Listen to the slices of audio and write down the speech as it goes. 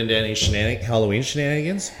Into any Halloween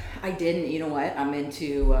shenanigans? I didn't. You know what? I'm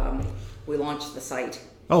into. We launched the site.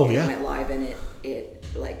 Oh, and yeah. It went live, and it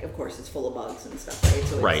like, of course, it's full of bugs and stuff, right?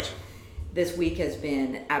 So Right. This week has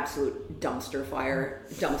been absolute dumpster fire,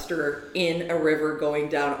 dumpster in a river going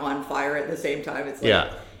down on fire at the same time. It's like,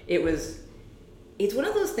 Yeah. It's one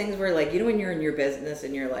of those things where, like, you know, when you're in your business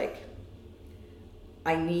and you're like,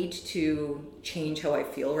 I need to change how I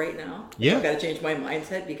feel right now. Yeah. I've got to change my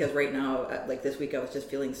mindset, because right now, like this week, I was just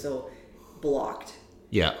feeling so blocked.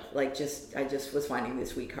 Yeah. Like, I just was finding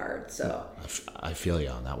this week hard. So I feel you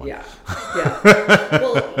on that one. yeah.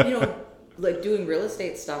 Well, you know, like doing real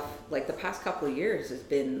estate stuff, like the past couple of years has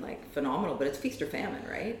been like phenomenal, but it's feast or famine,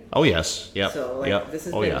 right? Oh, yes. Yep. So like Yep. this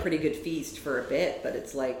has been a pretty good feast for a bit, but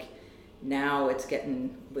it's like now it's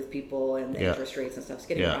getting, with people and the interest rates and stuff, it's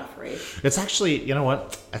getting rough, right? It's actually, you know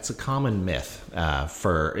what? That's a common myth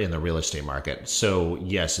in the real estate market. So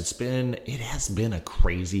yes, it has been a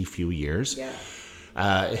crazy few years. Yeah.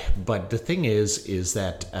 But the thing is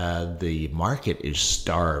that the market is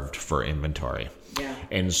starved for inventory. Yeah.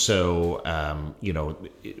 And so,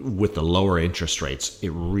 with the lower interest rates, it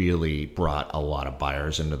really brought a lot of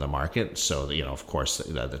buyers into the market. So, of course,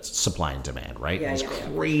 that's supply and demand, right? Yeah, it's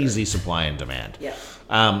crazy supply and demand. Yeah.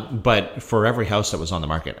 But for every house that was on the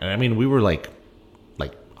market, and I mean, we were like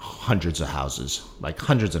hundreds of houses, like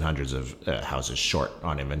hundreds and hundreds of houses short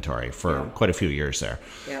on inventory for quite a few years there.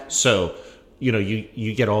 Yeah. So,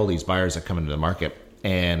 you get all these buyers that come into the market,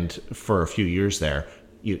 and for a few years there,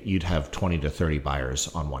 you'd have 20 to 30 buyers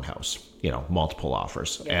on one house, multiple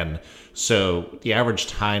offers. Yeah. And so the average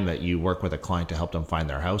time that you work with a client to help them find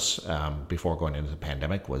their house before going into the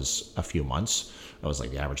pandemic was a few months. That was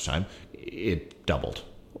like the average time. It doubled,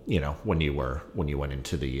 when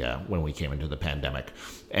we came into the pandemic.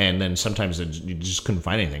 And then sometimes you just couldn't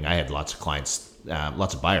find anything. I had lots of clients,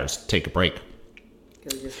 lots of buyers take a break.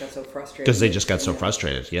 Because they just got so frustrated. Because they just got so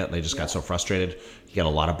frustrated. Yeah, they just got so frustrated. You get a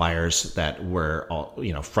lot of buyers that were,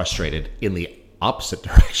 frustrated in the opposite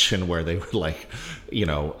direction, where they would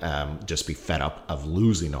just be fed up of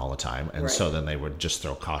losing all the time. And so then they would just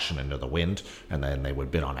throw caution into the wind, and then they would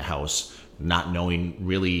bid on a house, not knowing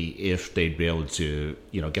really if they'd be able to,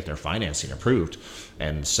 get their financing approved.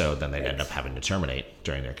 And so then they'd end up having to terminate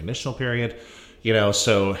during their conditional period.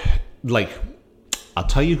 So I'll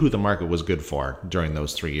tell you who the market was good for during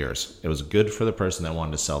those 3 years. It was good for the person that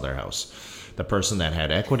wanted to sell their house. The person that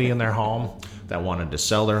had equity in their home, that wanted to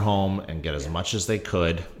sell their home and get as much as they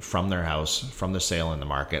could from their house, from the sale in the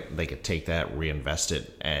market. They could take that, reinvest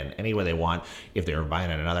it, and any way they want. If they were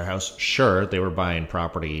buying another house, sure, they were buying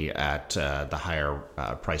property at the higher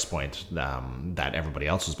price point that everybody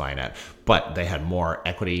else was buying at, but they had more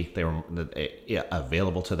equity. They were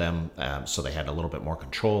available to them, so they had a little bit more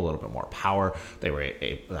control, a little bit more power. They were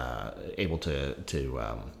able to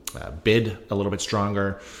bid a little bit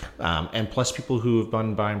stronger, and plus people who have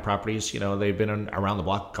been buying properties, they've been around the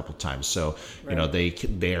block a couple of times, so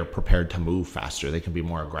they are prepared to move faster. They can be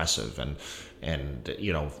more aggressive, and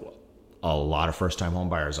a lot of first time home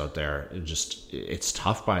buyers out there. It's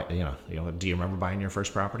tough. Do you remember buying your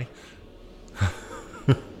first property?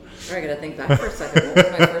 I gotta think back for a second. What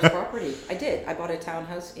was my first property? I did. I bought a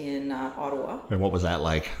townhouse in Ottawa. And what was that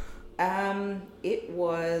like? It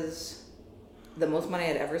was the most money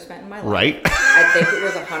I'd ever spent in my life. Right. I think it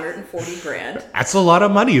was $140,000. That's a lot of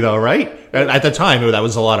money, though, right? At the time, that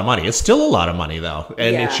was a lot of money. It's still a lot of money, though.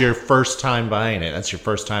 And it's your first time buying it. That's your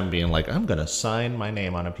first time being like, I'm going to sign my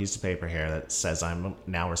name on a piece of paper here that says I'm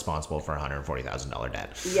now responsible for $140,000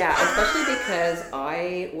 debt. Yeah, especially because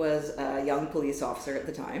I was a young police officer at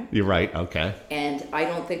the time. You're right. Okay. And I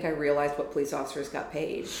don't think I realized what police officers got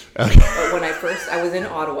paid. Okay. But when I was in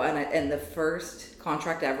Ottawa, and the first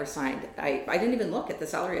contract I ever signed, I didn't even look at the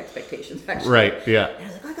salary expectations, actually. Right, yeah. And I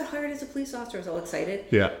was like, I got hired as a police officer. I was all excited.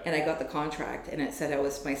 Yeah. And I got the contract, and it said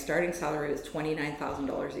my starting salary was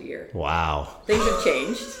 $29,000 a year. Wow. Things have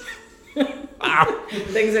changed.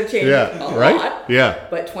 Things have changed a lot. Yeah.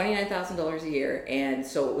 But $29,000 a year, and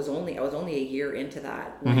so I was only a year into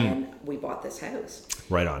that when we bought this house.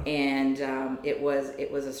 Right on. And it was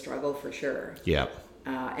a struggle for sure. Yeah.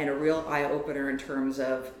 And a real eye opener in terms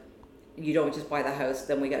of, you don't just buy the house.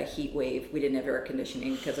 Then we got a heat wave. We didn't have air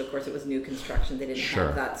conditioning because, of course, it was new construction. They didn't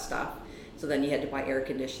have that stuff. So then you had to buy air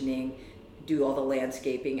conditioning, do all the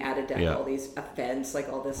landscaping, add a deck, all a fence, like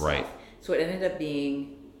all this stuff. So it ended up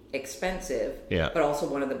being expensive, but also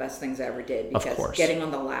one of the best things I ever did, because getting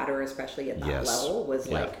on the ladder, especially at that level, was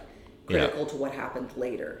critical to what happened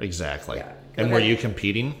later. Exactly. Yeah. And were you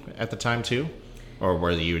competing at the time too? Or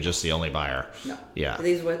were you just the only buyer? No. Yeah. So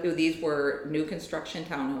these were new construction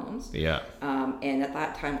townhomes. Yeah. And at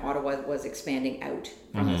that time, Ottawa was expanding out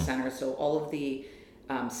from the center. So all of the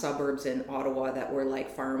suburbs in Ottawa that were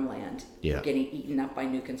like farmland were getting eaten up by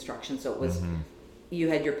new construction. So it was, you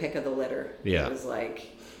had your pick of the litter. Yeah. It was like,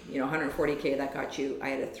 $140K that got you. I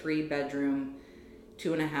had a 3-bedroom,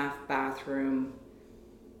 2.5 bathroom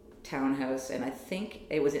townhouse, and I think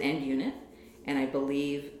it was an end unit, and I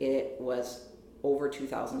believe it was over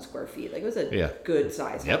 2,000 square feet. Like, it was a good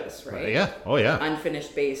size house, right? Yeah. Oh, yeah.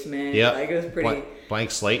 Unfinished basement. Yeah. Like, it was pretty.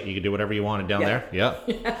 Blank slate. You could do whatever you wanted down there. Yeah.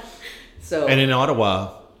 Yeah. So. And in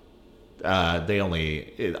Ottawa,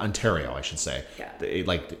 Ontario, I should say.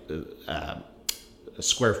 Yeah.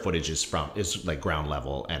 Square footage is like ground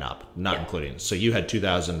level and up, not including. So you had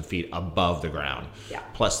 2,000 feet above the ground,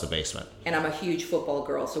 plus the basement. And I'm a huge football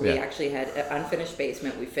girl, so we actually had an unfinished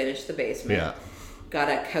basement. We finished the basement. Yeah. Got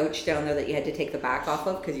a couch down there that you had to take the back off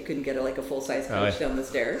of because you couldn't get a full-size couch down the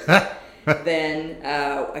stairs. Then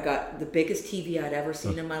I got the biggest TV I'd ever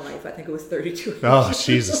seen in my life. I think it was 32 inches. Oh,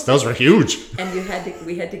 Jesus. Those were huge. And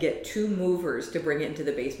we had to get 2 movers to bring it into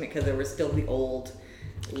the basement because there were still the old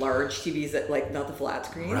large TVs that not the flat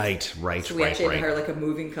screens. Right. So we actually had to hire a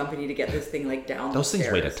moving company to get this thing down. Those things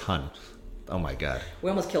weighed a ton. Oh my God. We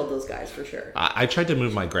almost killed those guys for sure. I tried to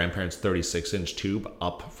move my grandparents' 36-inch tube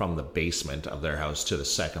up from the basement of their house to the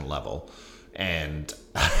second level. And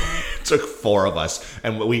it took 4 of us,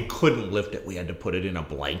 and we couldn't lift it. We had to put it in a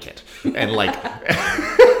blanket and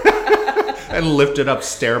and lift it up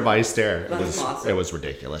stair by stair. Awesome. It was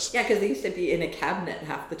ridiculous. Yeah, because they used to be in a cabinet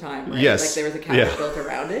half the time, right? Yes. Like there was a cabinet built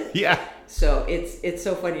around it. Yeah. So it's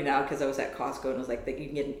so funny now because I was at Costco and it was like that you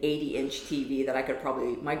can get an 80-inch TV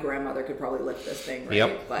that my grandmother could probably lift this thing, right?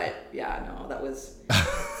 Yep. But yeah, no, that was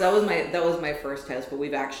my first house, but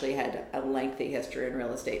we've actually had a lengthy history in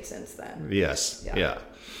real estate since then. Yes. Yeah.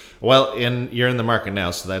 Well, you're in the market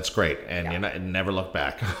now, so that's great, and you never look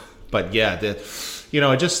back. But yeah, it's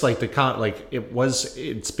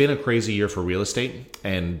been a crazy year for real estate,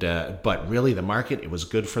 and but really the market, it was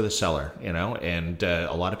good for the seller, and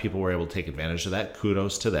a lot of people were able to take advantage of that.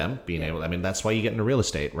 Kudos to them being able. I mean, that's why you get into real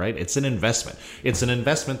estate, right? It's an investment. It's an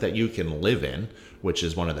investment that you can live in, which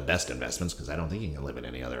is one of the best investments because I don't think you can live in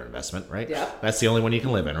any other investment, right? Yeah. That's the only one you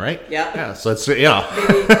can live in, right? Yeah. Yeah. So it's you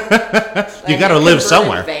got to live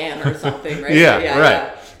somewhere. Van or something, right? Yeah.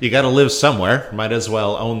 Right. You got to live somewhere. Might as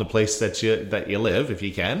well own the place that you live if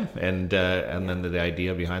you can, and then the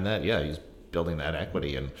idea behind that, is building that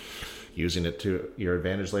equity and using it to your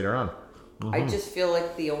advantage later on. Mm-hmm. I just feel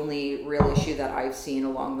like the only real issue that I've seen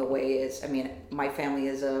along the way is, my family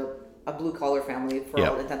is a blue collar family for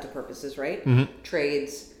all intents and purposes, right? Mm-hmm.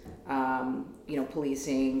 Trades,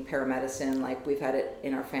 policing, paramedicine, we've had it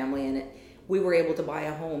in our family, and we were able to buy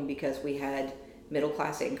a home because we had middle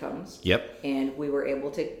class incomes. Yep. And we were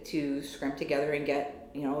able to scrimp together and get,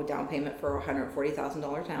 a down payment for a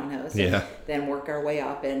 $140,000 townhouse. Yeah. And then work our way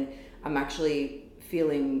up. And I'm actually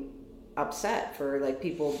feeling upset for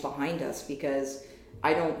people behind us because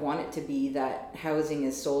I don't want it to be that housing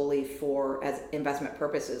is solely as investment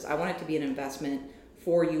purposes. I want it to be an investment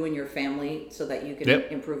for you and your family so that you can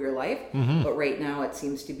improve your life. Mm-hmm. But right now it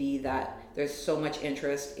seems to be that there's so much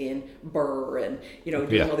interest in BRRRR and,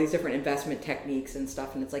 doing all these different investment techniques and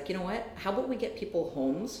stuff. And it's like, you know what? How about we get people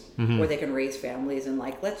homes where they can raise families and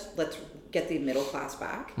let's get the middle class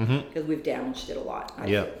back because we've damaged it a lot. I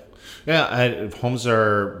feel. Yeah, homes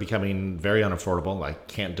are becoming very unaffordable. I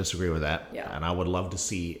can't disagree with that. Yeah. And I would love to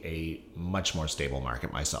see a much more stable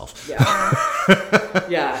market myself. Yeah.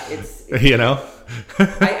 Yeah, it's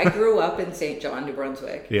I grew up in St. John, New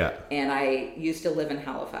Brunswick. Yeah. And I used to live in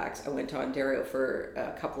Halifax. I went to Ontario for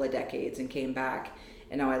a couple of decades and came back.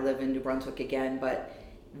 And now I live in New Brunswick again. But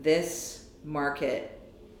this market,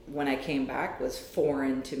 when I came back, was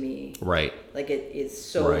foreign to me. Right. It is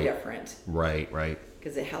so different. Right.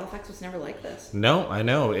 Because Halifax was never like this. No, I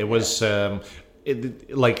know. It was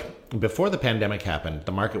before the pandemic happened,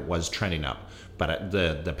 the market was trending up, but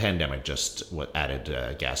the pandemic just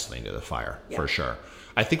added gasoline to the fire for sure.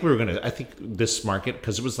 I think this market,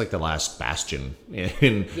 because it was the last bastion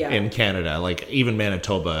in Canada, even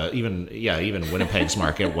Manitoba, even Winnipeg's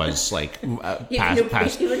market was past.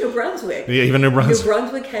 Even New Brunswick. Yeah, even New Brunswick. New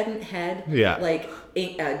Brunswick hadn't had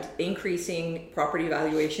increasing property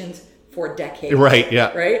valuations for decades. Right,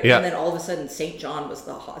 yeah. Right? Yeah. And then all of a sudden St. John, New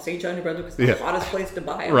Brunswick was the hottest place to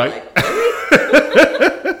buy. I'm right. Really?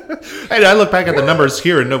 And I look back at the numbers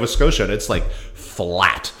here in Nova Scotia and it's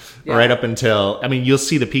flat. right up until, I mean, you'll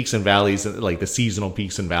see the peaks and valleys, like the seasonal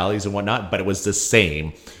peaks and valleys and whatnot, but it was the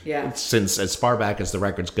same since as far back as the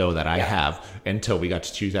records go that I have until we got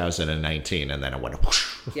to 2019, and then it went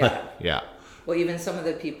whoosh. Yeah. Well, even some of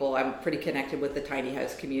the people, I'm pretty connected with the tiny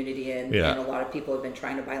house community, and a lot of people have been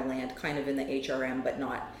trying to buy land kind of in the HRM, but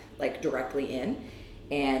not like directly in.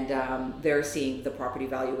 And they're seeing the property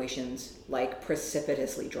valuations like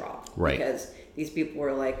precipitously drop. Right. Because these people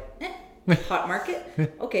were like, hot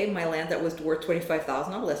market? Okay, my land that was worth $25,000,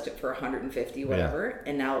 I'll list it for $150, whatever.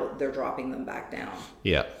 And now they're dropping them back down.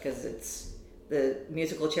 Yeah. Because the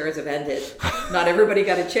musical chairs have ended. Not everybody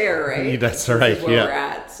got a chair, right? That's right. This is where we're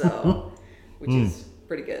at, so which is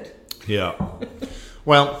pretty good. Yeah.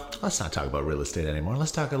 Well, let's not talk about real estate anymore.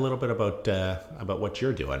 Let's talk a little bit about what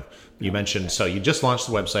you're doing. You mentioned, so you just launched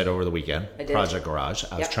the website over the weekend, I did. Project Garage.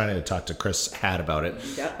 I was trying to talk to Chris Hadd about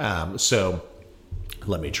it. So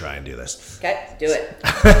let me try and do this. Okay, do it.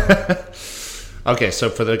 Okay, so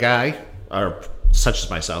for the guy, or such as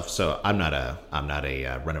myself, so I'm not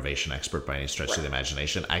a renovation expert by any stretch of the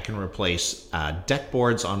imagination. I can replace deck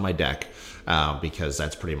boards on my deck because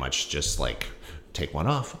that's pretty much just like take one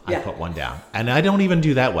off, I put one down. And I don't even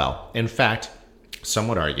do that well. In fact, some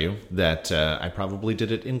would argue that I probably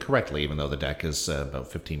did it incorrectly, even though the deck is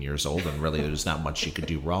about 15 years old and really there's not much you could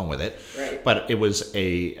do wrong with it. Right. But it was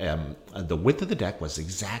the width of the deck was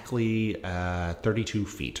exactly 32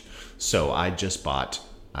 feet. So I just bought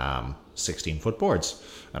 16-foot boards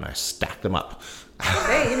and I stacked them up.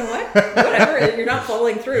 Hey, you know what? Whatever. You're not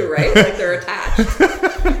following through, right? Like they're attached.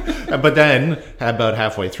 But then about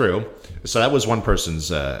halfway through, so that was one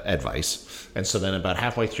person's advice. And so then about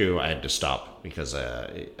halfway through, I had to stop because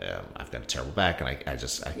I've got a terrible back, and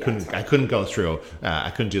I couldn't go through.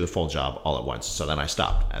 I couldn't do the full job all at once. So then I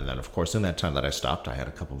stopped. And then, of course, in that time that I stopped, I had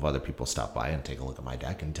a couple of other people stop by and take a look at my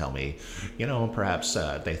deck and tell me, perhaps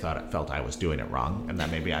they felt I was doing it wrong and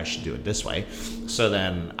that maybe I should do it this way. So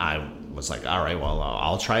then I was like, all right, well,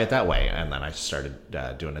 I'll try it that way. And then I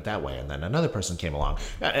started doing it that way. And then another person came along.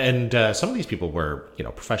 And some of these people were,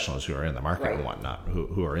 professionals who are in the market and whatnot,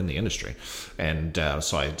 who are in the industry. And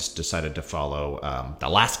so I just decided to follow the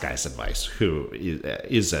last guy's advice, who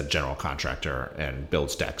is a general contractor and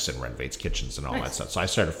builds decks and renovates kitchens and all that stuff. So I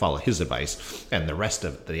started to follow his advice. And the rest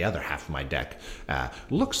of the other half of my deck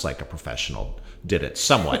looks like a professional did it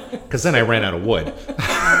somewhat, because then I ran out of wood.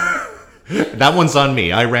 That one's on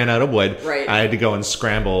me. I ran out of wood. Right. I had to go and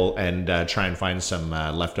scramble and try and find some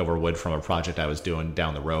leftover wood from a project I was doing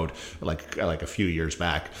down the road like a few years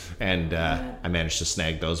back. And I managed to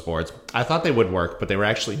snag those boards. I thought they would work, but they were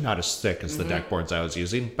actually not as thick as the deck boards I was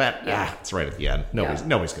using. But it's right at the end.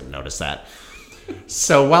 Nobody's going to notice that.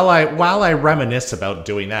 So while I reminisce about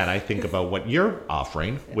doing that, I think about what you're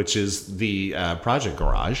offering, which is the Project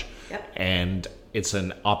Garage. Yep. And it's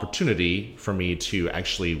an opportunity for me to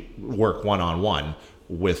actually work one-on-one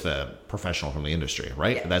with a professional from the industry,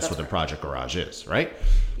 right? Yeah, that's what the Project Garage is, right?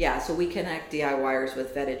 Yeah, so we connect DIYers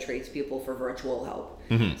with vetted tradespeople for virtual help.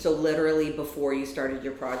 Mm-hmm. So literally before you started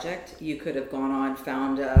your project, you could have gone on,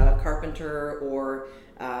 found a carpenter or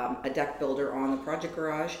a deck builder on the Project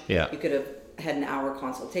Garage. Yeah. You could have had an hour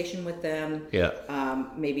consultation with them. Yeah.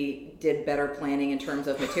 Maybe did better planning in terms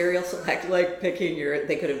of material select, like picking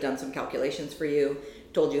they could have done some calculations for you,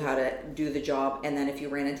 told you how to do the job. And then if you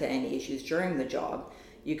ran into any issues during the job,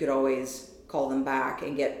 you could always call them back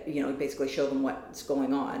and get, basically show them what's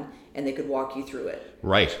going on, and they could walk you through it.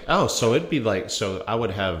 Right. Oh, so it'd be like, so I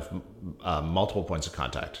would have multiple points of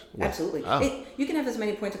contact. Absolutely. Oh. You can have as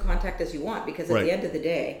many points of contact as you want, because at the end of the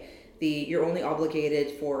day, you're only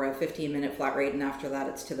obligated for a 15-minute flat rate, and after that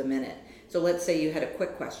it's to the minute. So let's say you had a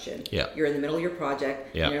quick question. Yeah. You're in the middle of your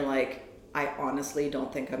project, and you're like, I honestly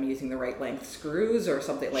don't think I'm using the right length screws, or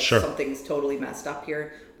something like something's totally messed up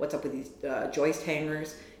here. What's up with these joist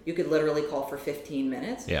hangers? You could literally call for 15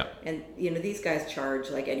 minutes. Yeah. And these guys charge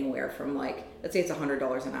like anywhere from let's say it's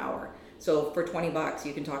 $100 an hour. So for $20,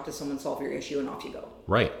 you can talk to someone, solve your issue, and off you go.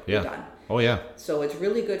 Right. Yeah. You're done. Oh yeah. So it's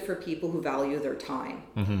really good for people who value their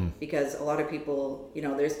time, because a lot of people,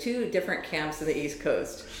 there's two different camps in the East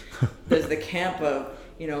Coast. There's the camp of,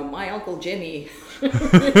 my Uncle Jimmy, he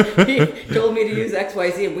told me to use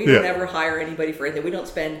XYZ, and we don't ever hire anybody for anything. We don't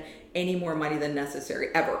spend any more money than necessary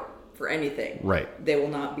ever for anything. Right. They will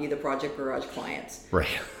not be the Project Garage clients. Right.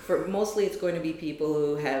 For mostly it's going to be people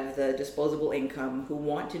who have the disposable income, who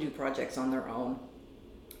want to do projects on their own,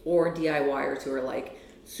 or DIYers who are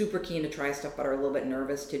super keen to try stuff but are a little bit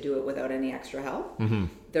nervous to do it without any extra help. Mm-hmm.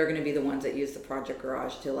 They're going to be the ones that use the Project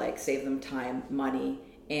Garage to save them time, money,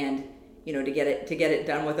 and to get it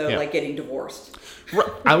done without like getting divorced.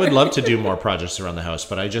 I would love to do more projects around the house,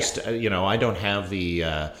 but I just I don't have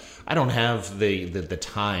the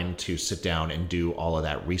time to sit down and do all of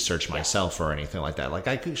that research myself or anything like that. Like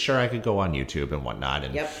I could go on YouTube and whatnot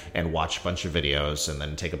and watch a bunch of videos and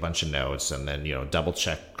then take a bunch of notes and then double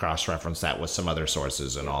check, cross reference that with some other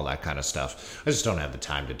sources and all that kind of stuff. I just don't have the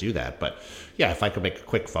time to do that. But yeah, if I could make a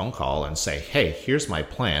quick phone call and say, hey, here's my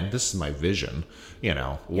plan, this is my vision,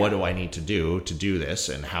 what do I need to do this,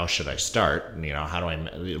 and how should I start? And, how do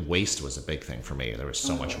I... Waste was a big thing for me. There was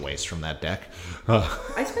so much waste from that deck.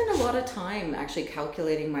 I spend a lot of time actually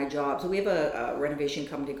calculating my job. So we have a renovation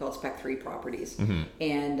company called Spec 3 Properties.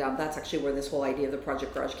 And that's actually where this whole idea of the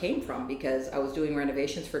Project Garage came from, because I was doing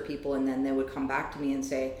renovations for people, and then they would come back to me and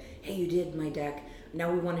say, hey, you did my deck.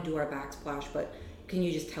 Now we want to do our backsplash, but can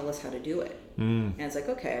you just tell us how to do it? And it's like,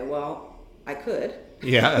 okay, well, I could.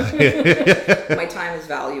 Yeah. My time is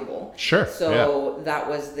valuable. Sure. So that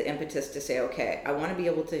was the impetus to say, okay, I want to be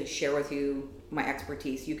able to share with you my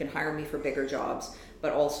expertise. You can hire me for bigger jobs,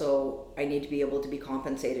 but also I need to be able to be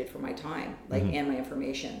compensated for my time, and my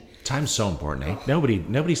information. Time's so important, eh?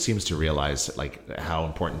 Nobody seems to realize how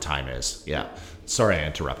important time is. Yeah. Sorry, I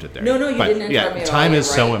interrupted there. No, you didn't interrupt me at all. Time is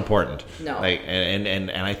so important. No.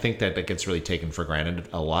 And I think that gets really taken for granted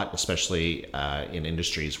a lot, especially in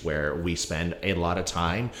industries where we spend a lot of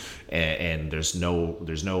time and there's no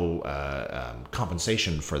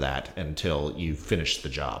compensation for that until you finish the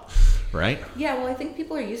job, right? Yeah, well, I think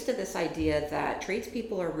people are used to this idea that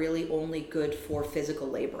tradespeople are really only good for physical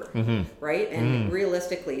labor, right? And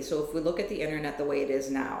realistically, so if we look at the internet the way it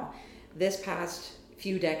is now, this past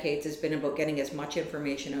few decades has been about getting as much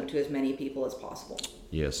information out to as many people as possible.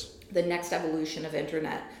 Yes. The next evolution of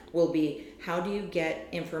internet will be, how do you get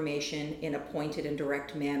information in a pointed and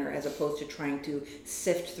direct manner as opposed to trying to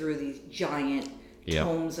sift through these giant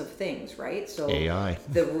tomes of things, right? So AI.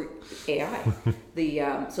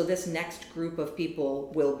 So this next group of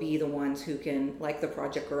people will be the ones who can, like the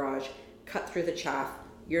Project Garage, cut through the chaff.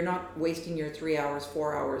 You're not wasting your 3 hours,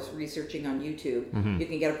 4 hours researching on YouTube. You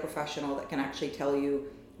can get a professional that can actually tell you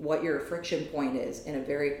what your friction point is in a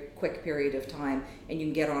very quick period of time, and you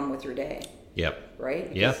can get on with your day. Yep.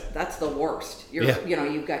 Right? Yeah. That's the worst.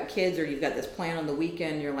 You've got kids, or you've got this plan on the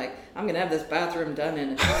weekend. You're like, I'm going to have this bathroom done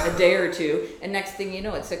in a day or two. And next thing you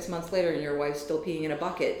know, it's 6 months later and your wife's still peeing in a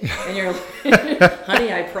bucket. And you're like,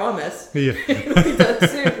 honey, I promise. Yeah. It'll be done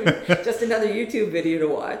soon. Just another YouTube video to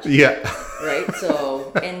watch. Yeah. Right?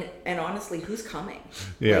 So, and honestly, who's coming?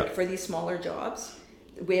 Yeah. Like for these smaller jobs,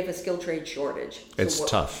 we have a skilled trade shortage. It's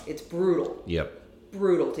tough. It's brutal. Yep.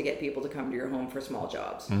 Brutal to get people to come to your home for small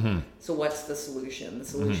jobs. So what's the solution? The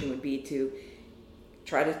solution would be to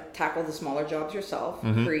try to tackle the smaller jobs yourself,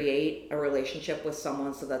 create a relationship with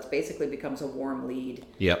someone so that basically becomes a warm lead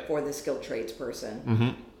for the skilled trades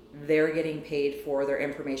person. They're getting paid for their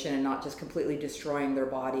information and not just completely destroying their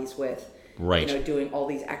bodies with doing all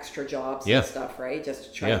these extra jobs and stuff, right? Just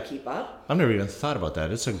to try to keep up. I've never even thought about that.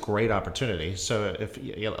 It's a great opportunity. So if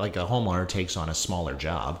like a homeowner takes on a smaller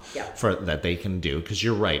job for that they can do, because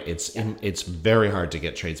you're right, it's very hard to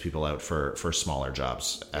get tradespeople out for smaller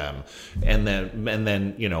jobs. And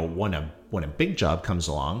then when a big job comes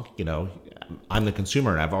along, I'm the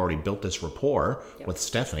consumer and I've already built this rapport with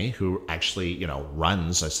Stephanie, who actually,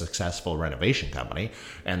 runs a successful renovation company.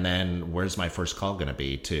 And then where's my first call going to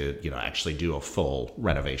be to, actually do a full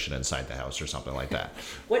renovation inside the house or something like that?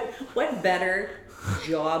 What better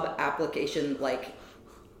job application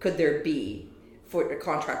could there be for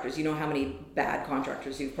contractors? You know how many bad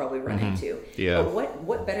contractors you've probably run into. Yeah. But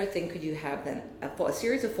what better thing could you have than a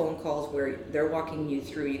series of phone calls where they're walking you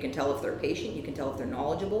through? You can tell if they're patient. You can tell if they're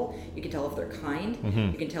knowledgeable. You can tell if they're kind.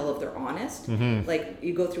 You can tell if they're honest. Like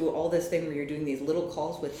you go through all this thing where you're doing these little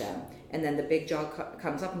calls with them, and then the big job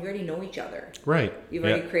comes up, and you already know each other. Right. You've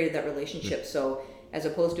already created that relationship. So as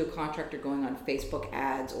opposed to a contractor going on Facebook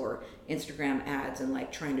ads or Instagram ads and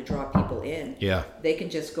trying to draw people in. Yeah. They can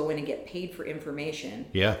just go in and get paid for information.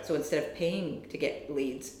 Yeah. So instead of paying to get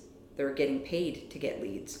leads, they're getting paid to get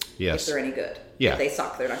leads. Yes. If they're any good. Yeah. If they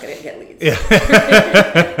suck, they're not going to get leads. Yeah.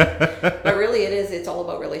 But really it's all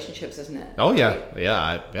about relationships, isn't it? Oh yeah. Right?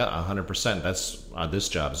 Yeah. 100%. That's this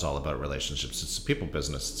job is all about relationships. It's a people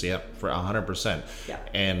business. For 100%. Yeah.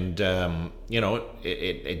 And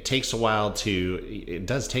it takes a while it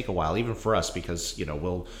does take a while even for us, because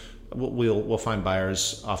we'll find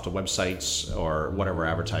buyers off the websites or whatever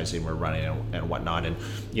advertising we're running and whatnot, and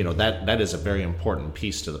that is a very important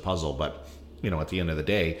piece to the puzzle. But at the end of the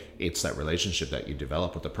day, it's that relationship that you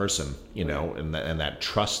develop with the person, and that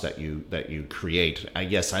trust that you create.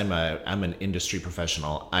 Yes, I'm an industry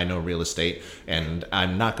professional. I know real estate, and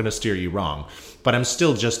I'm not going to steer you wrong, but I'm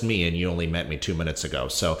still just me, and you only met me 2 minutes ago.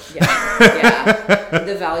 So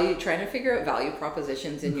the value, trying to figure out value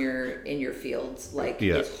propositions in your fields,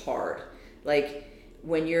 is hard. Like,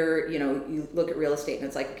 when you look at real estate and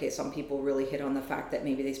it's like, okay, some people really hit on the fact that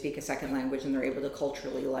maybe they speak a second language and they're able to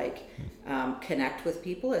culturally connect with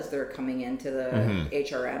people as they're coming into the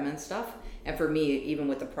HRM and stuff. And for me, even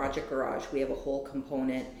with the Project Garage, we have a whole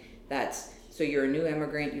component so you're a new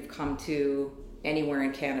immigrant, you've come to anywhere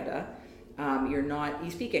in Canada. You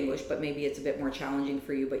speak English, but maybe it's a bit more challenging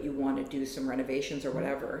for you, but you want to do some renovations or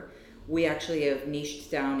whatever. We actually have niched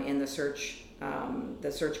down in the search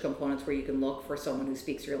components where you can look for someone who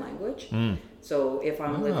speaks your language. So if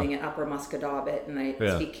I'm living in Upper Muscadabit and I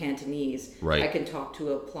speak Cantonese, I can talk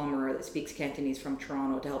to a plumber that speaks Cantonese from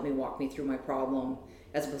Toronto to help me walk me through my problem,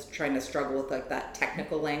 as opposed to trying to struggle with that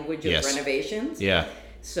technical language of renovations. Yeah.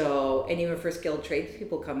 So, and even for skilled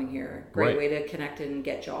tradespeople coming here, great way to connect and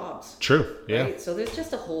get jobs. True. Yeah. Right? So there's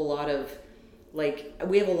just a whole lot of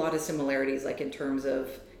we have a lot of similarities, in terms of,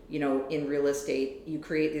 in real estate, you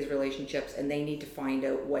create these relationships and they need to find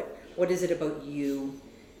out what is it about you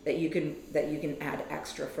that you can add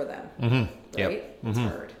extra for them. Right? It's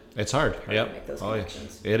hard. It's hard. To make those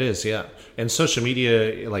connections. It is. Yeah. And social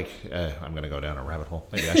media, I'm going to go down a rabbit hole.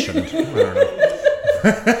 Maybe I shouldn't. I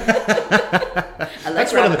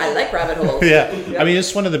don't know. I like rabbit holes. Yeah. I mean,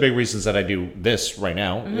 it's one of the big reasons that I do this right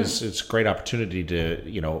now. Is it's a great opportunity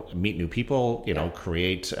to meet new people,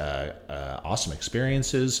 create awesome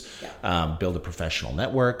experiences, build a professional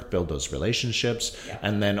network, build those relationships,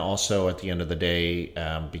 and then also at the end of the day,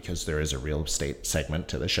 because there is a real estate segment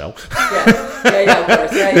to the show, of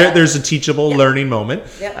course. There's a teachable learning moment,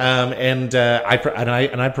 and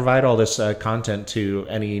I provide all this content to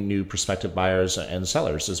any new prospective buyers and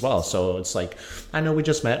sellers as well. So it's like, I know we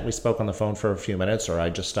just met, we spoke on the phone for a few minutes, or I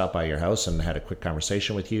just stopped by your house and had a quick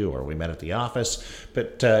conversation with you, or we met at the office,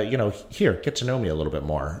 but here, get to know me a little bit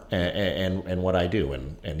more and what I do,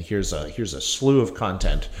 and here's a slew of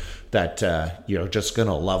content that you're just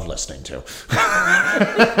gonna love listening to.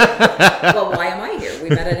 Well, why am I here? We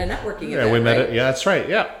met at a networking event. Yeah, we met at, that's right.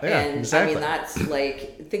 Yeah, and exactly. I mean, that's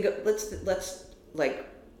let's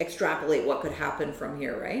extrapolate what could happen from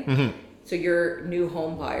here, right? So you're new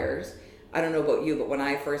home buyers. I don't know about you, but when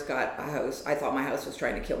I first got a house, I thought my house was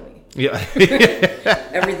trying to kill me. Yeah.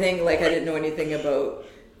 Everything, I didn't know anything about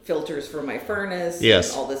filters for my furnace and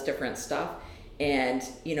all this different stuff. And,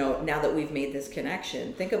 now that we've made this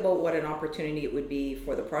connection, think about what an opportunity it would be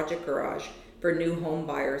for the Project Garage for new home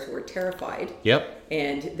buyers who are terrified. Yep.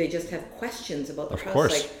 And they just have questions about their house. Of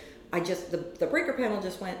course. The breaker panel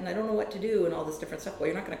just went and I don't know what to do and all this different stuff. Well,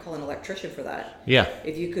 you're not going to call an electrician for that. Yeah.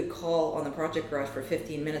 If you could call on the Project Garage for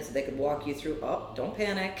 15 minutes, they could walk you through, don't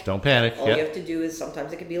panic. Don't panic. All you have to do is,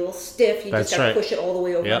 sometimes it can be a little stiff. You just got to push it all the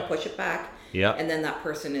way over and push it back. Yeah. And then that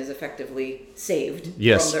person is effectively saved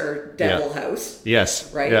from their devil house.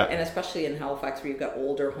 Yes. Right? Yeah. And especially in Halifax, where you've got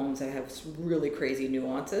older homes that have really crazy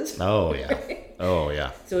nuances. Oh, yeah. Right? Oh,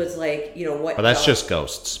 yeah. So it's what... But that's just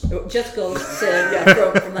ghosts. Just ghosts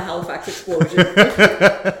from the Halifax explosion.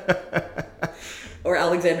 Or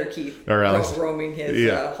Alexander Keith. Or roaming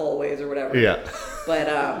his hallways or whatever. Yeah. But,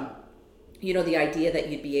 the idea that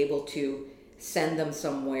you'd be able to send them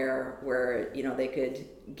somewhere where, they could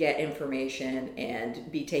get information and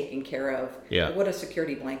be taken care of. Yeah. What a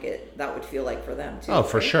security blanket that would feel like for them too. Oh,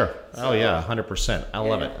 for sure. So, 100%. I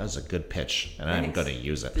love it. That's a good pitch, and I'm going to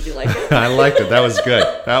use it. Did you like it? I liked it. That was good.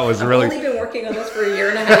 That was really... I've only been working on this for a year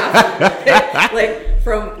and a half.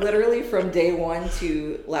 From day one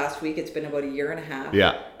to last week, it's been about a year and a half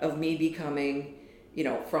of me becoming,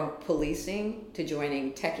 from policing to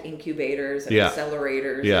joining tech incubators and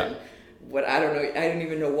accelerators and I don't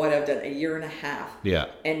even know what I've done. A year and a half. Yeah.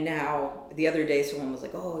 And now, the other day, someone was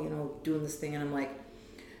like, doing this thing. And I'm like,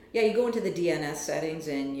 yeah, you go into the DNS settings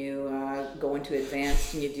and you go into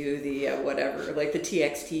advanced and you do the the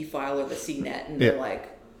TXT file or the CNET. And they're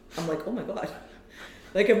I'm like, oh my God.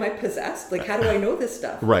 Am I possessed? How do I know this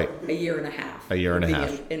stuff? Right. A year and a half. A year and a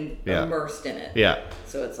half. Immersed in it. Yeah.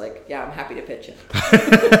 So it's I'm happy to pitch it.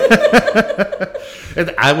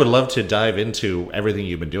 And I would love to dive into everything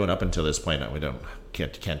you've been doing up until this point. We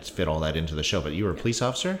can't fit all that into the show, but you were a police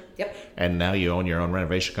officer? Yep. And now you own your own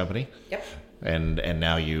renovation company? Yep. And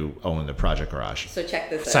now you own the project garage. So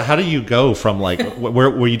check this out. So how do you go from like,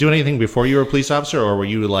 were you doing anything before you were a police officer, or were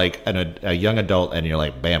you like a young adult and you're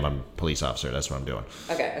like, bam, I'm a police officer. That's what I'm doing.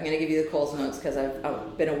 Okay, I'm going to give you the Coles Notes because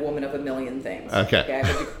I've been a woman of a million things. Okay.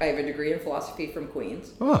 I have a degree in philosophy from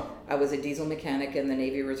Queen's. Oh. I was a diesel mechanic in the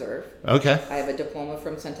Navy Reserve. Okay. I have a diploma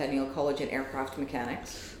from Centennial College in aircraft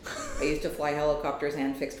mechanics. I used to fly helicopters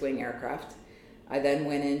and fixed-wing aircraft. I then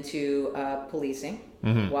went into policing.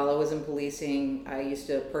 Mm-hmm. While I was in policing, I used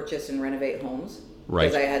to purchase and renovate homes. Right.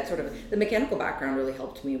 Because I had sort of the mechanical background really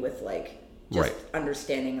helped me with like just right.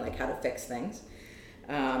 understanding like how to fix things.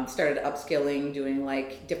 Started upskilling, doing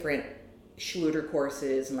like different Schluter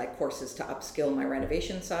courses and like courses to upskill my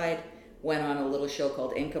renovation side. Went on a little show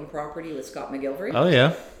called Income Property with Scott McGilvery. Oh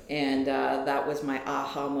yeah. And that was my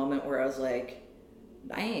aha moment where I was like,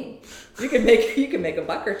 dang, you can make a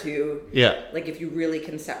buck or two. Yeah. Like if you really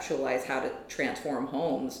conceptualize how to transform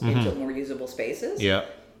homes into more usable spaces. Yeah.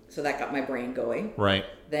 So that got my brain going. Right.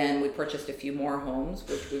 Then we purchased a few more homes,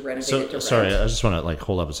 which we renovated to rent. Sorry, I just want to like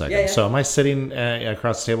hold up a second. Yeah. So am I sitting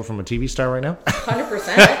across the table from a TV star right now?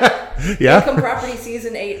 100%. Yeah. Income Property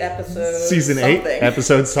Season 8 episode Season 8 something.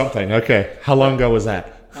 episode something. Okay. How long ago was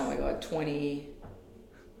that? Oh my God,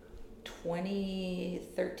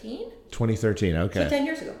 2013? 2013. Okay. So 10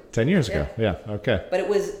 years ago. 10 years ago. Yeah. Okay. But it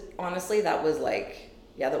was, honestly, that was like,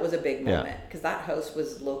 yeah, that was a big moment. Yeah. Because that house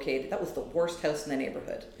was located, that was the worst house in the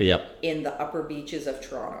neighborhood. Yep. In the upper beaches of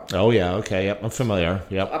Toronto. Oh, yeah. Okay. Yep. I'm familiar.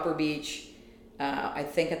 Yep. Upper Beach. I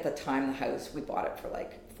think at the time the house, we bought it for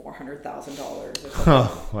like $400,000 or something.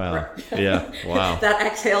 Oh, wow. Yeah. Wow. That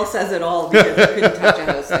exhale says it all because you couldn't touch a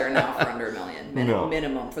house there now for under $1 million.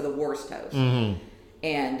 Minimum for the worst house. Mm-hmm.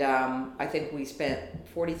 And I think we spent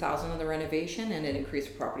 $40,000 on the renovation, and it increased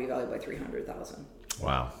the property value by $300,000.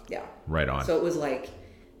 Wow. Yeah. Right on. So it was like,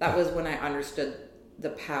 that was when I understood the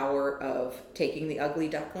power of taking the ugly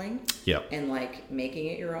duckling and like making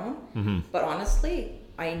it your own. Mm-hmm. But honestly,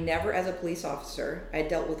 I never, as a police officer, I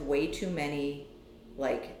dealt with way too many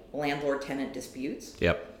like landlord-tenant disputes.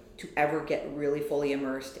 Yep. To ever get really fully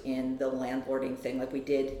immersed in the landlording thing. Like we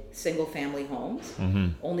did single family homes,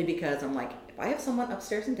 only because I'm like, if I have someone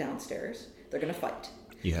upstairs and downstairs, they're going to fight.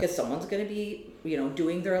 Because someone's going to be,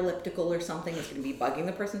 doing their elliptical or something. It's going to be bugging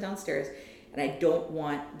the person downstairs. And I don't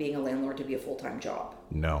want being a landlord to be a full-time job.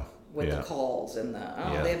 No. With the calls and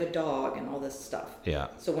they have a dog and all this stuff. Yeah.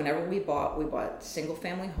 So whenever we bought single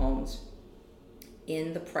family homes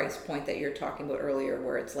in the price point that you're talking about earlier,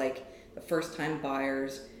 where it's like the first time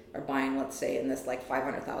buyers are buying, let's say, in this like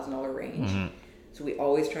 $500,000 range. Mm-hmm. So we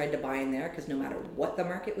always tried to buy in there because no matter what the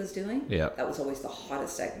market was doing, that was always the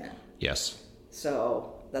hottest segment. Yes.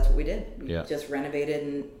 So that's what we did. We just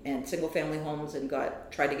renovated and single family homes and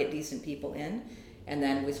tried to get decent people in. And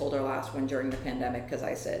then we sold our last one during the pandemic because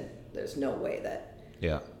I said, there's no way that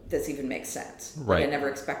this even makes sense. Right. Like I never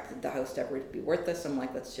expected the house to ever be worth this. I'm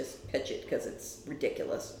like, let's just pitch it because it's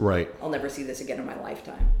ridiculous. Right. I'll never see this again in my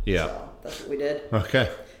lifetime. Yeah. So that's what we did. Okay.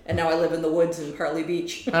 And now I live in the woods in Harley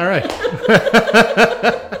Beach. All right.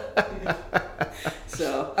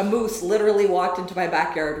 So a moose literally walked into my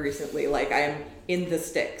backyard recently. Like I am in the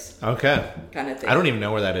sticks. Okay. Kind of thing. I don't even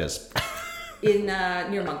know where that is. In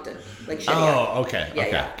near Moncton, like Shitty. Oh, okay.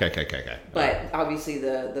 Yeah. Okay. But obviously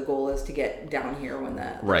the goal is to get down here when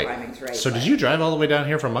the timing's right. So did you drive all the way down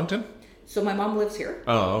here from Moncton? So my mom lives here.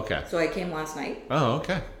 Oh, okay. So I came last night. Oh,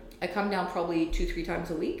 okay. I come down probably 2-3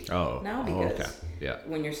 times a week now because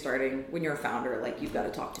when you're a founder, like you've got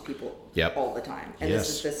to talk to people all the time. And this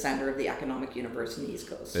is the center of the economic universe in the East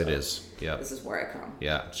Coast. So it is. Yeah. This is where I come.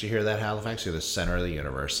 Yeah. Did you hear that, Halifax? You're the center of the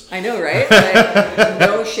universe. I know, right? Like,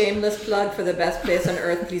 no shameless plug for the best place on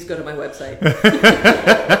earth. Please go to my website.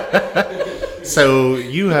 So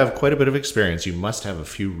you have quite a bit of experience. You must have a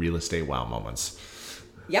few real estate wow moments.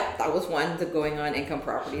 Yep, that was one. The going on income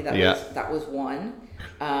property. That was one.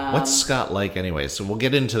 What's Scott like anyway? So we'll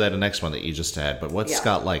get into that the next one that you just had, but what's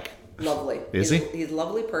Scott like? Lovely. Is he? He's a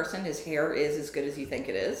lovely person. His hair is as good as you think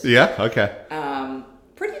it is. Yeah, okay.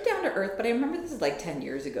 Pretty down to earth, but I remember this is like 10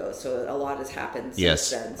 years ago, so a lot has happened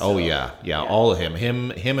since then. So, yeah, all of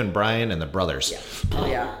him and Brian and the brothers.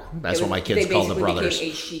 Yeah. That's what my kids call the brothers. They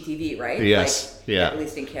basically became HGTV, right? Yes, At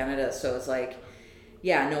least in Canada, so it's like,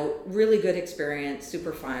 really good experience,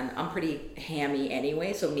 super fun. I'm pretty hammy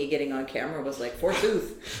anyway, so me getting on camera was like,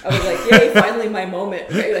 forsooth. I was like, yay, finally my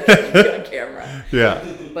moment, right? Like, I can be on camera. Yeah.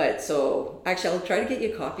 But so, actually, I'll try to get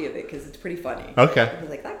you a copy of it because it's pretty funny. Okay. I was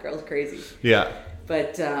like, that girl's crazy. Yeah.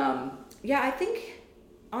 But, I think,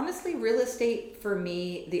 honestly, real estate for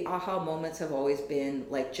me, the aha moments have always been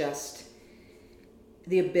like just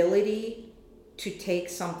the ability to take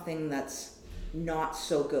something that's not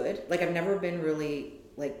so good. Like I've never been really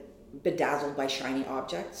like bedazzled by shiny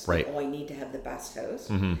objects. Right. Like, oh, I need to have the best house.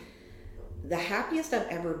 Mm-hmm. The happiest I've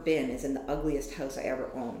ever been is in the ugliest house I ever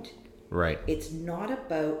owned. Right. It's not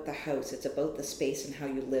about the house, it's about the space and how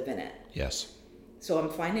you live in it. Yes. So I'm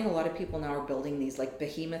finding a lot of people now are building these like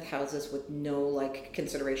behemoth houses with no like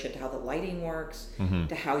consideration to how the lighting works,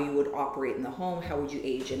 to how you would operate in the home, how would you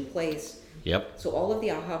age in place. Yep. So all of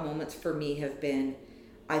the aha moments for me have been,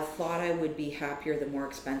 I thought I would be happier the more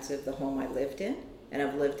expensive the home I lived in. And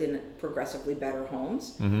I've lived in progressively better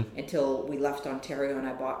homes until we left Ontario and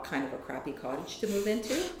I bought kind of a crappy cottage to move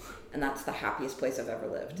into. And that's the happiest place I've ever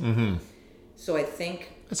lived. Mm-hmm. So I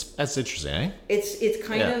think... That's interesting, eh? It's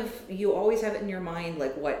kind of... You always have it in your mind,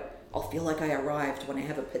 like what... I'll feel like I arrived when I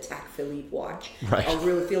have a Patek Philippe watch. Right. I'll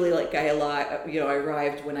really feel like I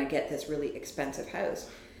arrived when I get this really expensive house.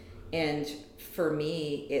 And for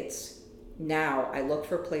me, it's... Now I look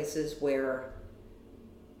for places where...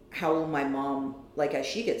 How will my mom, like as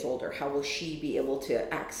she gets older, how will she be able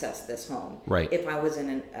to access this home? Right. If I was in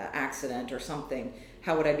an accident or something,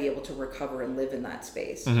 how would I be able to recover and live in that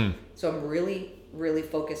space? So I'm really, really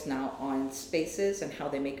focused now on spaces and how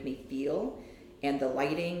they make me feel, and the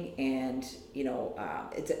lighting, and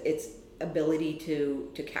its ability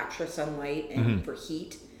to capture sunlight and for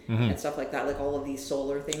heat. And stuff like that, like all of these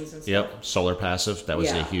solar things and stuff. Yep, solar passive. That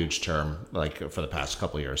was a huge term, like for the past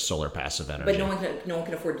couple of years. Solar passive energy. But no one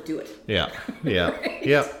can afford to do it. Yeah, Right?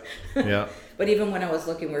 yeah. But even when I was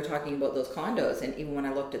looking, we were talking about those condos, and even when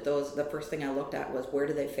I looked at those, the first thing I looked at was where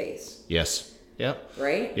do they face? Yes. Yep.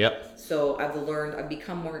 Right. Yep. So I've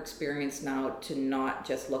become more experienced now to not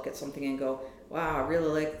just look at something and go, wow, I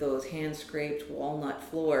really like those hand scraped walnut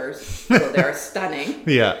floors. So they're stunning.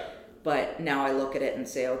 Yeah. But now I look at it and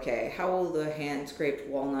say, okay, how will the hand-scraped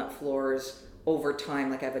walnut floors over time,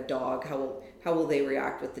 like I have a dog, how will they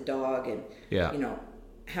react with the dog? And,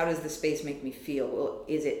 how does the space make me feel? Well,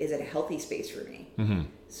 is it a healthy space for me? Mm-hmm.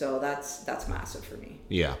 So that's massive for me.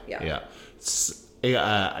 Yeah.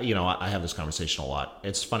 I have this conversation a lot.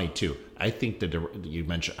 It's funny too. I think you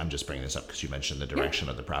mentioned, I'm just bringing this up because you mentioned the direction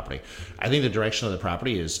of the property. I think the direction of the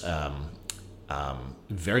property is...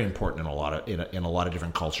 very important in a lot of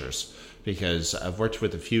different cultures, because I've worked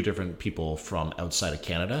with a few different people from outside of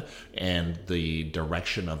Canada, and the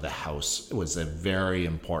direction of the house was a very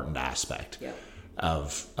important aspect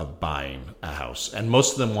of buying a house. And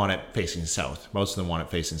most of them want it facing south.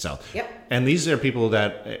 Yep. And these are people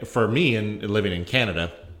that, for me, and living in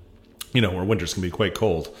Canada, where winters can be quite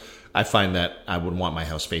cold, I find that I would want my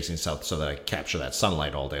house facing south so that I capture that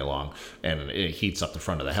sunlight all day long, and it heats up the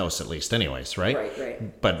front of the house at least anyways, right?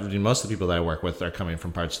 Right. But most of the people that I work with are coming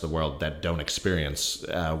from parts of the world that don't experience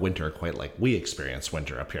winter quite like we experience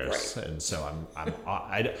winter up here. Right. And so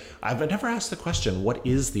I've never asked the question, what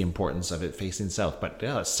is the importance of it facing south?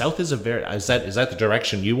 But south is is that the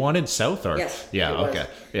direction you wanted, south? Or yes. Yeah, okay.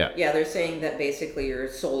 Yeah, they're saying that basically your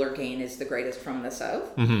solar gain is the greatest from the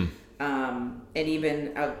south. Mm-hmm. And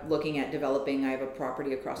even looking at developing, I have a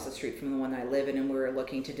property across the street from the one I live in, and we're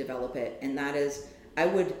looking to develop it. And that is, I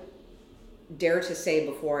would dare to say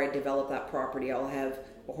before I develop that property, I'll have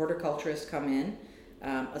a horticulturist come in,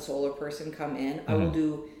 a solar person come in. Mm-hmm. I will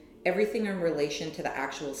do everything in relation to the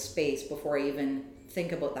actual space before I even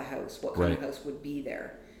think about the house, what kind of house would be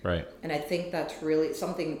there. Right. And I think that's really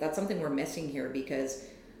something we're missing here, because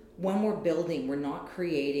when we're building, we're not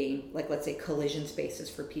creating, like, let's say, collision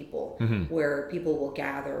spaces for people, where people will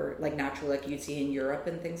gather, like naturally, like you see in Europe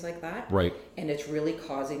and things like that. Right. And it's really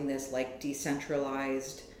causing this, like,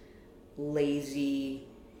 decentralized, lazy,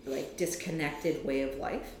 like, disconnected way of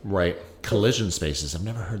life. Right. Collision spaces. I've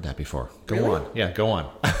never heard that before. Go Really? on. Yeah, go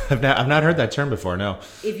on. I've not heard that term before, no.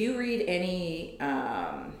 If you read any,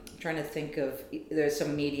 trying to think of, there's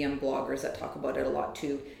some Medium bloggers that talk about it a lot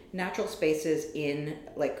too. Natural spaces in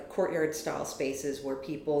like courtyard style spaces where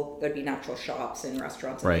there'd be natural shops and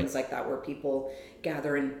restaurants and things like that, where people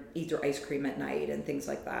gather and eat their ice cream at night and things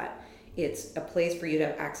like that. It's a place for you to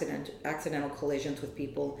have accidental collisions with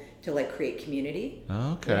people to like create community.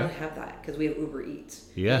 Okay. We don't have that because we have Uber Eats.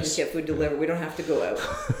 Yes. We just get food delivered. We don't have to go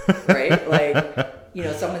out, right?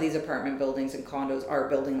 Like, some of these apartment buildings and condos are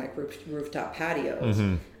building like rooftop patios.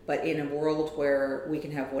 Mm-hmm. But in a world where we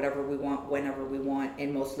can have whatever we want, whenever we want,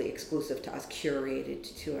 and mostly exclusive to us,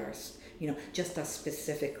 curated to us, just us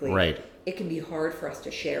specifically, it can be hard for us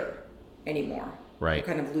to share anymore. Right.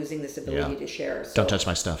 We're kind of losing this ability to share. So, don't touch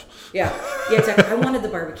my stuff. Yeah, exactly. I wanted the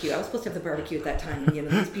barbecue. I was supposed to have the barbecue at that time. And,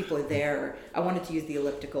 these people are there. I wanted to use the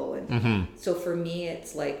elliptical. And so for me,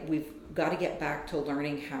 it's like we've got to get back to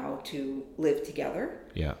learning how to live together.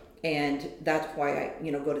 Yeah. And that's why I,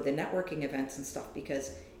 go to the networking events and stuff,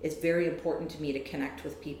 because it's very important to me to connect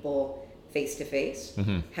with people face to face,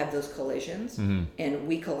 have those collisions, and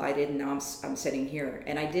we collided, and now I'm sitting here,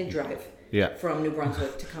 and I did drive from New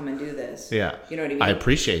Brunswick to come and do this. Yeah, you know what I mean. I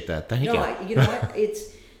appreciate that. Thank you. You know what?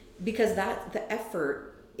 It's because the effort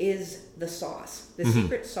is the sauce. The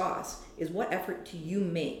secret sauce is what effort do you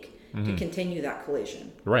make to continue that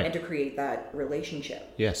collision, right, and to create that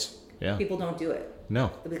relationship. Yes. Yeah. People don't do it. No.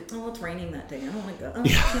 They'll be like, oh, it's raining that day. I don't like that. Oh,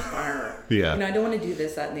 it's too far. Yeah. I don't want to do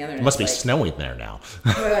this, that, and the other. It must be snowing there now.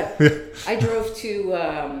 Oh my God. I drove to,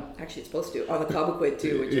 actually it's supposed to, on the Cobequid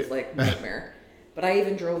too, which is like nightmare. But I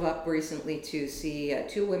even drove up recently to see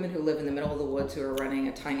 2 women who live in the middle of the woods who are running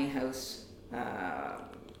a tiny house,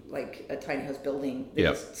 like a tiny house building. They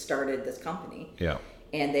just started this company. Yeah.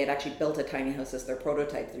 And they had actually built a tiny house as their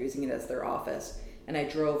prototype. They're using it as their office. And I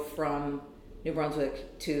drove from New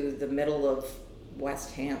Brunswick to the middle of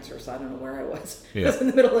West Hants, or so I don't know where I was. Yeah. I was in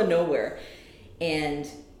the middle of nowhere. And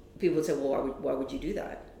people would say, well, why would you do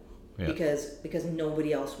that? Yeah. Because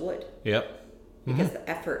nobody else would. Yep. Because the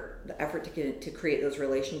effort to create those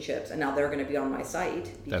relationships, and now they're going to be on my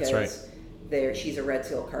site because she's a Red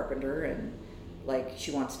Seal carpenter, and like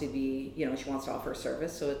she wants to be, she wants to offer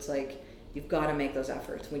service. So it's like, you've got to make those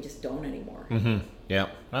efforts. We just don't anymore. Yeah,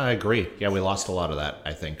 I agree. Yeah, we lost a lot of that,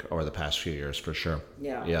 I think, over the past few years, for sure.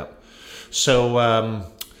 Yeah. Yeah. So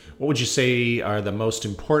what would you say are the most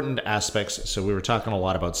important aspects? So we were talking a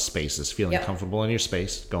lot about spaces, feeling comfortable in your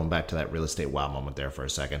space, going back to that real estate wow moment there for a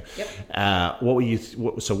second. Yep. What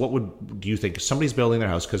do you think somebody's building their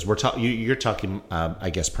house? Because you're talking, I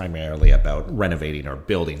guess, primarily about renovating or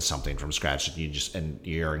building something from scratch. And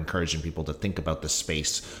you're encouraging people to think about the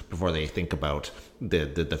space before they think about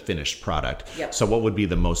the finished product. Yep. So what would be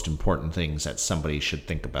the most important things that somebody should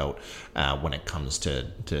think about when it comes to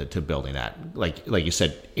building that? Like you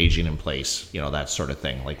said, aging in place, that sort of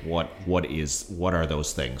thing. Like what are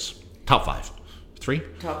those things? Top 5. 3?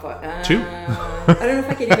 Top 5. 2? I don't know if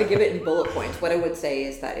I can even give it in bullet points. What I would say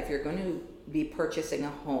is that if you're going to be purchasing a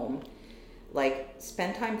home, like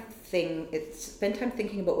spend time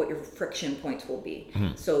thinking about what your friction points will be.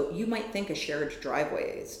 So you might think a shared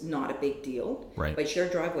driveway is not a big deal, right? But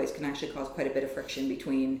shared driveways can actually cause quite a bit of friction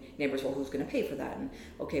between neighbors. Well, who's going to pay for that? And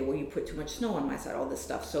okay, well, you put too much snow on my side, all this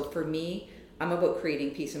stuff. So for me, I'm about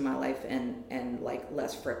creating peace in my life and like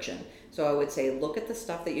less friction. So I would say, look at the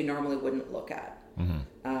stuff that you normally wouldn't look at.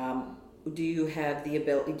 Do you have the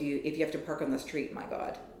ability? If you have to park on the street, my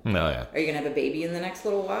God. Oh, yeah. Are you going to have a baby in the next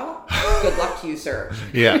little while? Good luck to you, sir.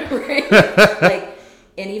 Yeah. Right?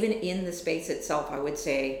 And even in the space itself, I would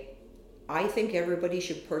say, I think everybody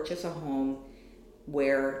should purchase a home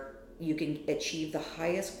where you can achieve the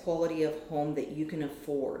highest quality of home that you can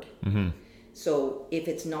afford. So if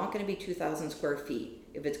it's not going to be 2,000 square feet,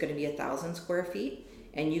 if it's going to be 1,000 square feet,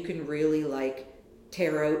 and you can really like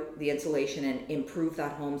tear out the insulation and improve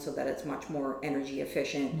that home so that it's much more energy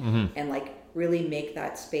efficient and like really make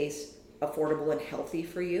that space affordable and healthy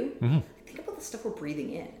for you. Think about the stuff we're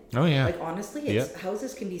breathing in. Oh yeah. Like honestly,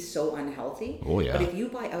 houses can be so unhealthy. Oh yeah. But if you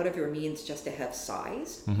buy out of your means just to have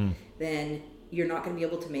size, then you're not going to be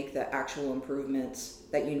able to make the actual improvements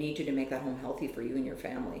that you need to make that home healthy for you and your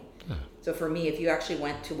family. So for me, if you actually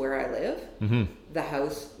went to where I live, the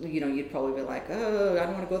house, you'd probably be like, oh, I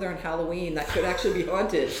don't want to go there on Halloween. That could actually be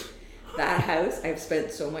haunted. That house, I've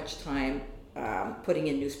spent so much time putting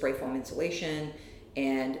in new spray foam insulation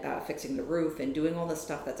and fixing the roof and doing all the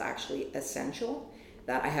stuff that's actually essential,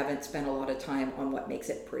 that I haven't spent a lot of time on what makes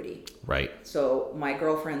it pretty. Right. So my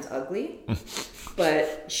girlfriend's ugly,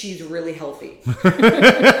 but she's really healthy.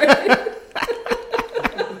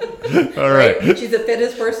 All right. She's the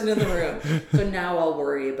fittest person in the room. So now I'll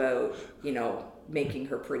worry about, making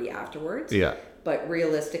her pretty afterwards. Yeah. But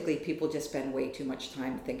realistically, people just spend way too much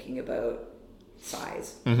time thinking about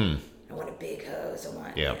size. I want a big house. I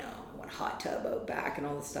want, I want a hot tub out back and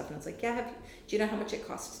all this stuff. And it's like, do you know how much it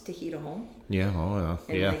costs to heat a home? Yeah. Oh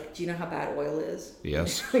yeah. And like, do you know how bad oil is?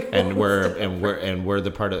 Yes. And we're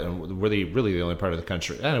really the only part of the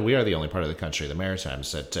country. And we are the only part of the country, the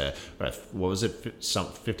Maritimes, that what was it?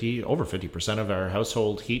 Over 50% of our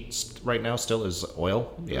household heat right now still is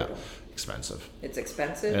oil. Brutal. Yeah. Expensive. It's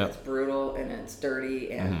expensive. Yep. It's brutal, and it's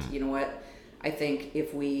dirty. And you know what? I think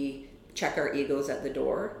if we check our egos at the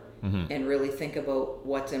door and really think about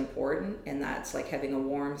what's important, and that's like having a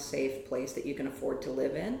warm, safe place that you can afford to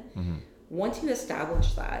live in. Once you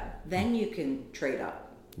establish that, then you can trade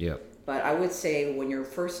up. Yeah. But I would say when you're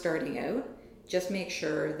first starting out, just make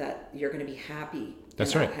sure that you're going to be happy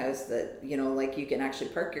That's in right. that house that, you know, like you can actually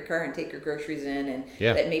park your car and take your groceries in, and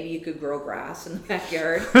Yeah. that maybe you could grow grass in the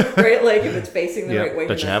backyard, right? Like if it's facing the right way.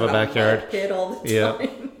 But you and have a not backyard. mud pit all the Yeah.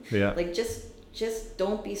 time. Yeah. Like just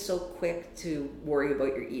don't be so quick to worry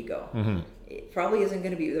about your ego. Mm-hmm. It probably isn't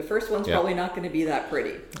going to be, the first one's probably not going to be that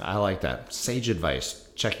pretty. I like that. Sage advice.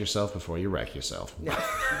 Check yourself before you wreck yourself. Yeah.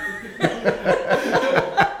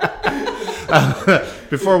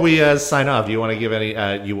 Before we sign off, do you want to give any?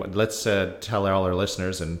 Let's tell all our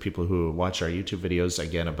listeners and people who watch our YouTube videos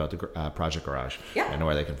again about the Project Garage, and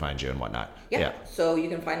where they can find you and whatnot. Yeah. So you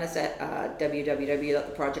can find us at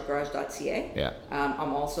www.theprojectgarage.ca. Yeah.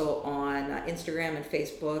 I'm also on Instagram and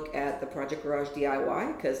Facebook at the Project Garage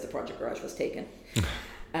DIY because the Project Garage was taken.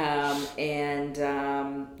 We're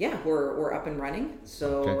up and running.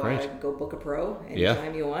 So go book a pro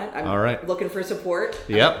anytime you want. I'm all right. looking for support.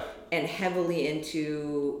 Yep. And heavily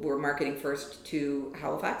we're marketing first to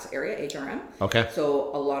Halifax area, HRM. Okay.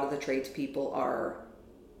 So a lot of the tradespeople are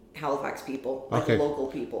Halifax people, like local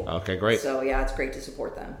people. Okay, great. So yeah, it's great to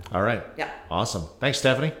support them. All right. Yeah. Awesome. Thanks,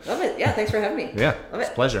 Stephanie. Love it. Yeah, thanks for having me. Yeah. Love It's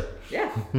it. a pleasure. Yeah.